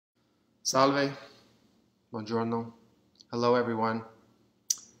Salve, buongiorno, hello everyone.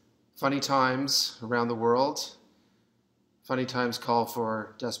 Funny times around the world. Funny times call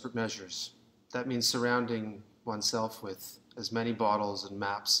for desperate measures. That means surrounding oneself with as many bottles and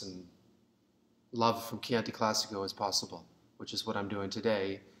maps and love from Chianti Classico as possible, which is what I'm doing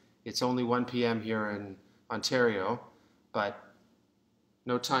today. It's only 1 p.m. here in Ontario, but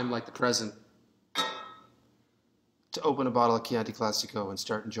no time like the present to open a bottle of Chianti Classico and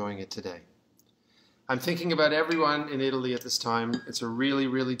start enjoying it today. I'm thinking about everyone in Italy at this time. It's a really,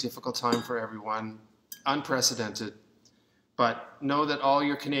 really difficult time for everyone, unprecedented. But know that all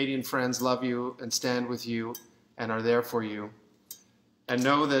your Canadian friends love you and stand with you and are there for you. And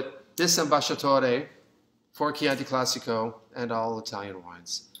know that this ambasciatore for Chianti Classico and all Italian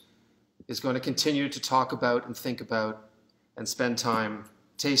wines is going to continue to talk about and think about and spend time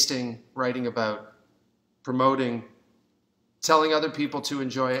tasting, writing about, promoting, telling other people to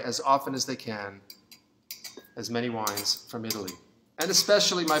enjoy as often as they can as many wines from Italy, and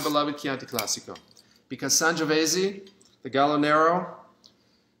especially my beloved Chianti Classico, because Sangiovese, the Gallo Nero,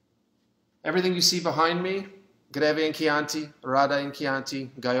 everything you see behind me, Greve in Chianti, Rada in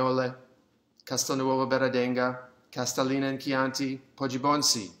Chianti, Gaiole, Castelnuovo Beradenga, Castellina in Chianti,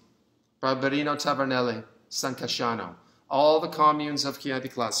 Poggibonsi, Barberino Tavernelli, San Casciano, all the communes of Chianti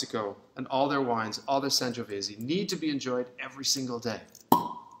Classico and all their wines, all their Sangiovese need to be enjoyed every single day.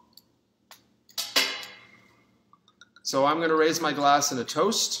 So I'm going to raise my glass in a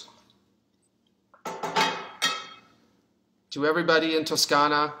toast to everybody in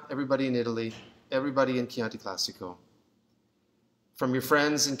Toscana, everybody in Italy, everybody in Chianti Classico. From your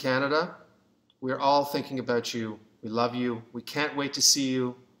friends in Canada, we're all thinking about you. We love you. We can't wait to see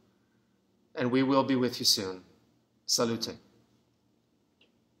you. And we will be with you soon. Salute.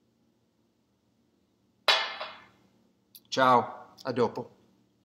 Ciao. A dopo.